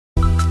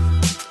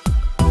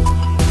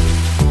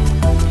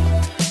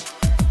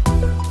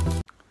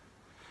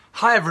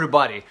Hi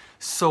everybody.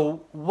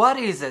 So what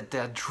is it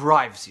that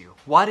drives you?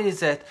 What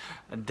is it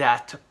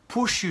that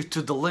pushes you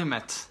to the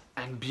limit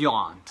and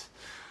beyond?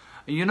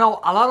 You know,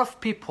 a lot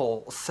of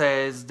people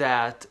says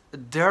that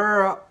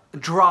they're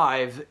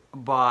drive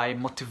by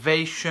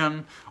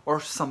motivation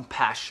or some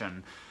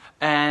passion.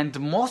 And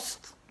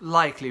most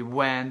likely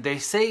when they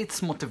say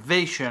it's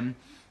motivation,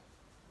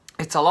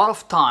 it's a lot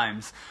of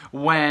times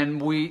when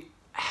we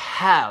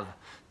have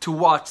to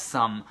watch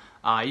some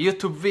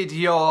YouTube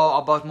video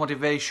about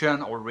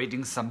motivation, or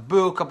reading some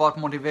book about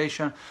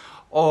motivation,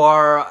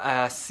 or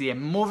see a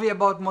movie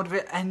about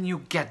motivation, and you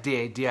get the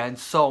idea, and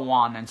so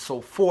on and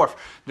so forth.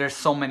 There's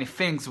so many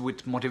things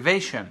with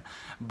motivation,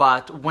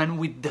 but when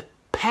we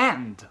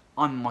depend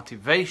on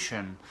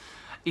motivation,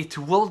 it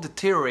will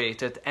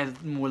deteriorate it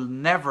and will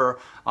never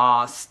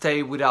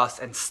stay with us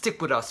and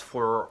stick with us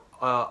for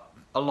a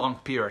long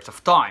period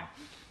of time.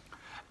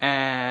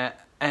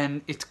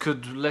 And it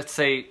could, let's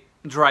say,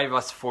 drive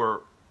us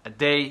for a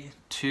day,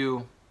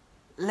 two,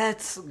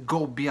 let's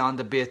go beyond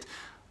a bit,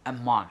 a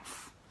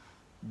month.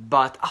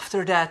 But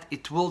after that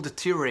it will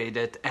deteriorate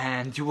it,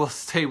 and you will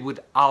stay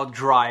without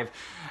drive,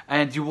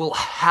 and you will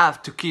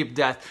have to keep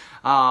that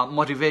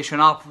motivation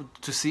up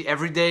to see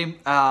every day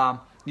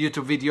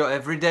YouTube video,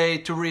 every day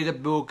to read a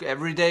book,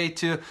 every day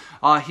to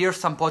hear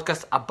some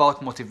podcast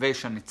about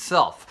motivation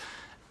itself.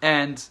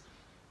 And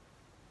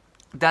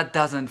that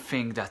doesn't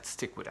think that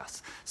stick with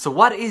us. So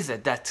what is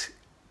it that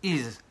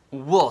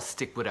will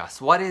stick with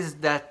us? What is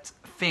that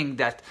thing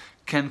that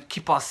can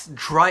keep us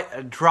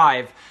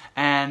drive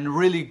and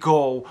really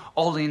go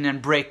all in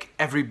and break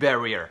every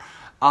barrier?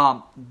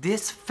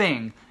 This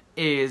thing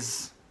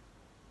is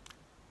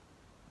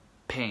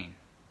pain.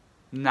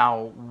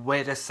 Now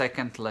wait a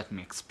second, let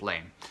me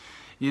explain.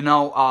 You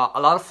know, a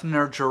lot of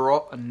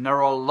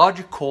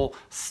neurological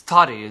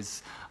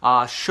studies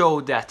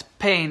show that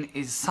pain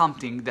is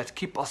something that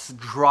keeps us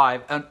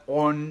drive and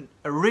on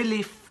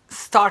really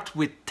start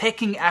with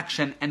taking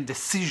action and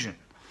decision.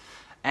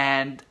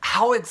 And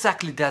how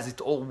exactly does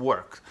it all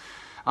work?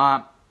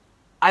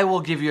 I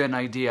will give you an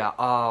idea.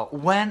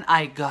 When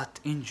I got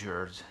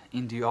injured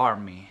in the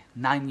army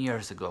 9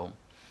 years ago,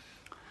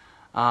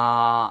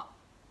 got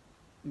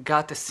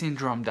a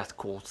syndrome that's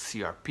called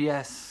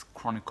CRPS,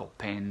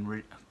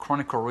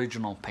 chronic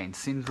regional pain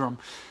syndrome.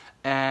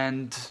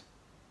 And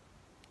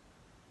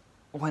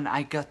when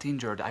I got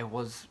injured,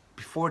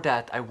 before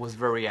that I was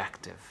very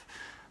active,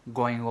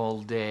 going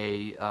all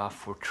day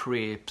for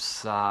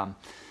trips,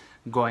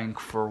 going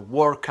for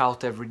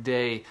workout every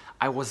day.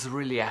 I was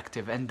really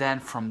active, and then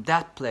from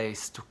that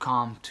place to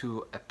come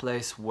to a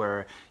place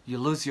where you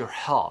lose your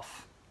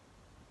health,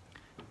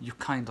 you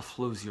kind of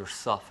lose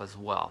yourself as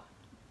well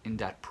in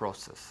that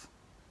process.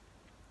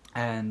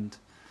 And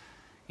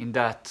in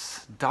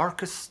that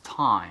darkest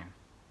time,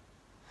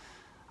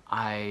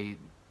 I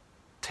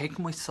take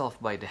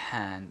myself by the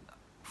hand.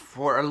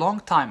 For a long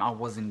time I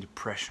was in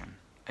depression.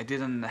 I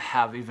didn't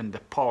have even the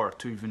power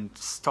to even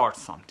start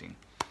something.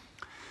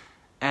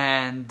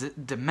 And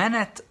the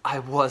minute I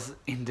was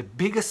in the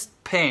biggest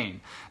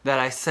pain that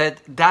I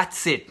said,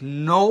 that's it,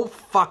 no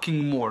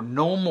fucking more,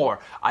 no more.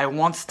 I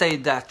won't stay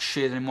that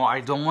shit anymore.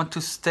 I don't want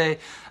to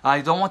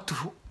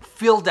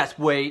feel that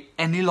way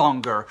any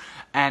longer,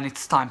 and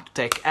it's time to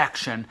take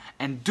action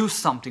and do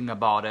something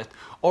about it,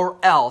 or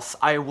else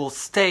I will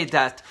stay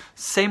that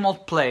same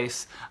old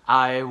place.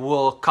 I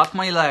will cut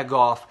my leg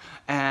off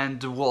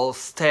and will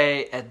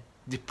stay at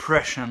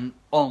depression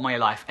all my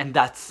life, and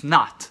that's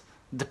not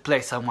the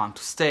place I want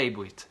to stay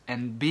with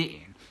and be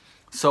in.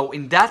 So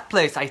in that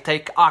place I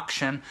take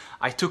action.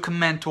 I took a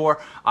mentor,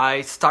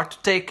 I start to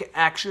take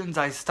actions,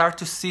 I start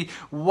to see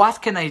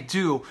what can I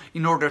do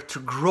in order to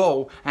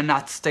grow and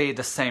not stay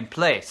the same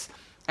place.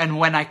 And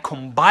when I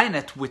combine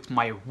it with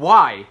my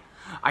why,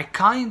 I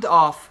kind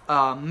of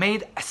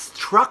made a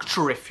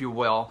structure, if you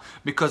will,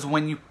 because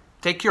when you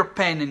take your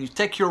pain and you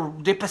take your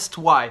deepest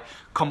why,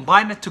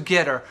 combine it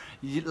together,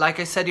 like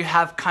I said, you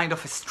have kind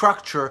of a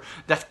structure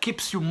that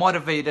keeps you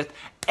motivated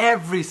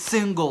every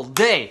single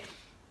day.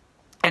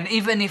 And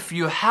even if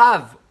you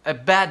have a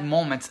bad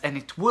moments, and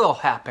it will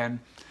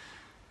happen,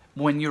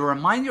 when you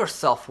remind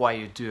yourself why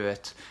you do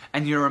it,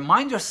 and you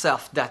remind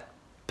yourself that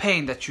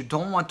pain that you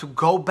don't want to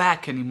go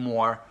back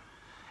anymore,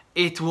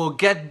 it will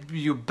get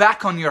you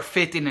back on your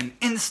feet in an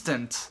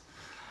instant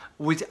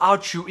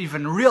without you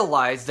even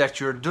realize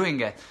that you're doing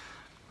it.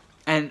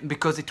 And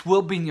because it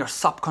will be in your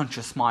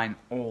subconscious mind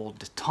all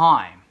the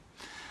time.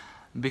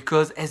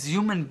 Because as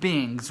human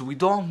beings, we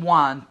don't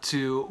want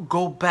to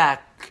go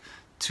back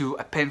to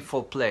a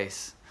painful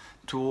place,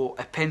 to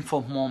a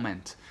painful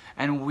moment,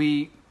 and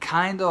we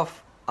kind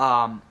of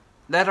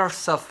let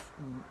ourselves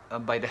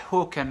by the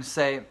hook and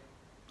say,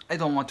 I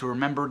don't want to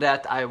remember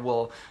that, I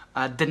will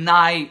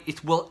deny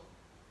it will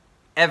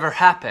ever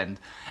happen.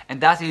 And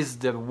that is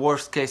the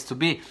worst case to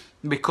be,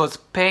 because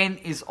pain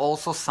is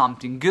also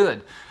something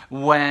good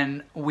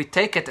when we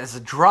take it as a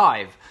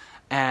drive.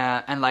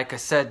 And like I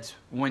said,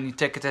 when you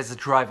take it as a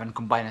drive and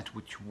combine it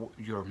with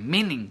your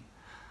meaning,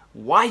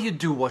 why you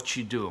do what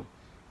you do,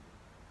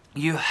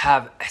 you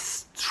have a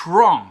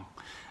strong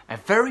a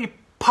very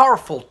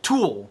powerful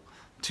tool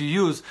to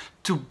use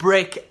to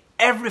break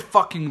every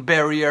fucking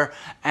barrier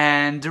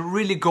and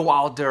really go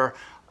out there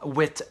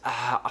with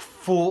a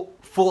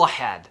full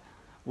ahead.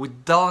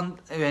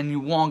 And you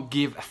won't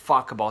give a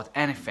fuck about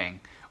anything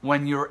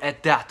when you're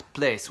at that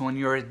place, when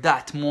you're at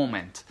that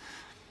moment.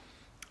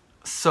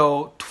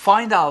 So to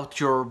find out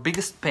your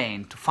biggest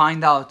pain, to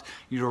find out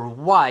your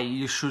why,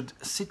 you should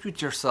sit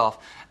with yourself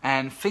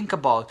and think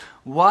about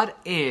what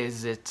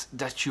is it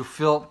that you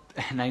feel,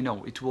 and I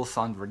know it will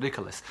sound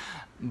ridiculous,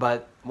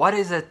 but what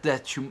is it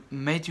that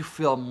made you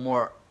feel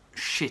more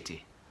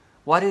shitty?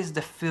 What is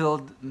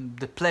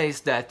the place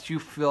that you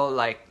feel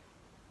like,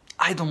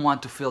 I don't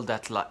want to feel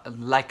that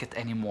like it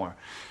anymore?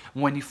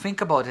 When you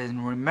think about it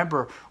and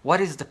remember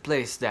what is the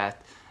place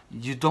that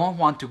you don't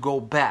want to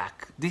go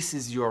back, this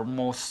is your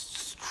most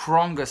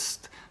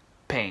strongest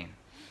pain.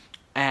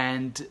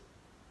 And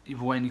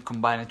when you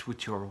combine it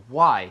with your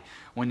why,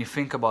 when you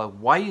think about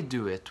why you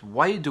do it,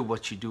 why you do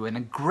what you do, and a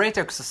great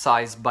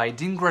exercise by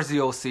Dean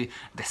Graziosi,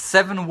 the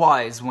 7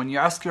 whys, when you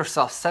ask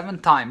yourself 7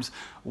 times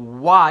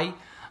why,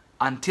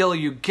 until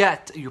you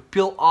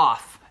peel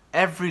off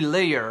every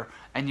layer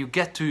and you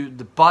get to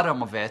the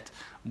bottom of it,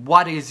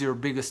 what is your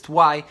biggest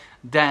why,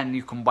 then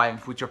you combine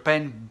it with your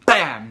pain,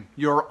 bam,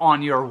 you're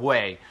on your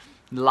way,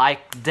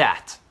 like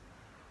that.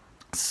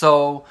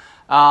 So,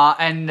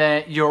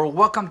 you're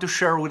welcome to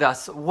share with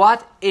us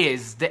what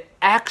is the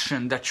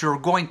action that you're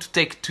going to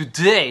take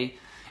today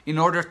in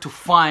order to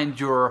find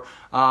your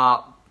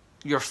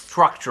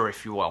structure,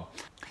 if you will.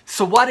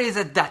 So what is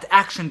it, that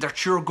action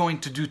that you're going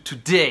to do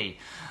today?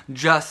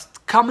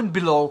 Just comment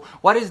below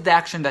what is the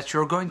action that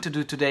you're going to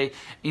do today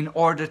in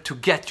order to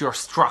get your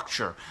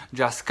structure.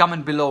 Just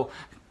comment below,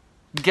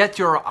 get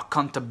your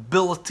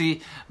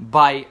accountability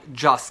by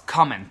just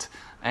comment.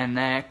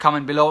 And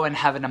comment below and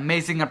have an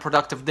amazing and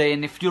productive day.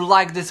 And if you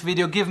like this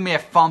video, give me a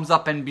thumbs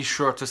up and be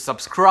sure to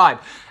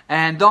subscribe.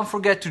 And don't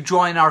forget to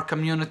join our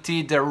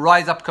community, the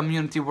Rise Up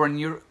community, where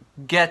you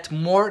get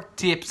more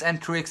tips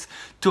and tricks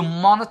to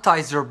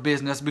monetize your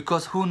business,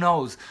 because who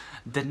knows,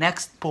 the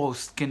next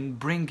post can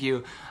bring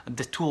you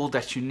the tool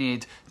that you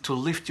need to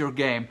lift your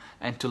game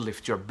and to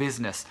lift your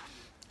business.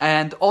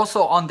 And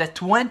also on the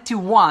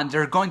 21,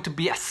 there's going to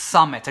be a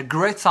summit, a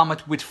great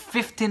summit with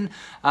 15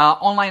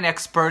 online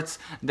experts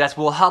that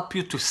will help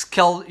you to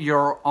scale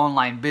your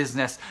online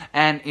business.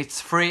 And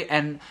it's free,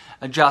 and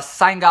just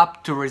sign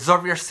up to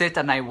reserve your seat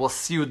and I will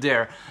see you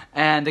there.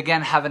 And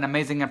again, have an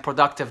amazing and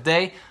productive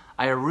day.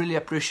 I really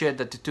appreciate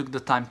that you took the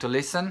time to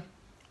listen.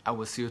 I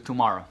will see you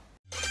tomorrow.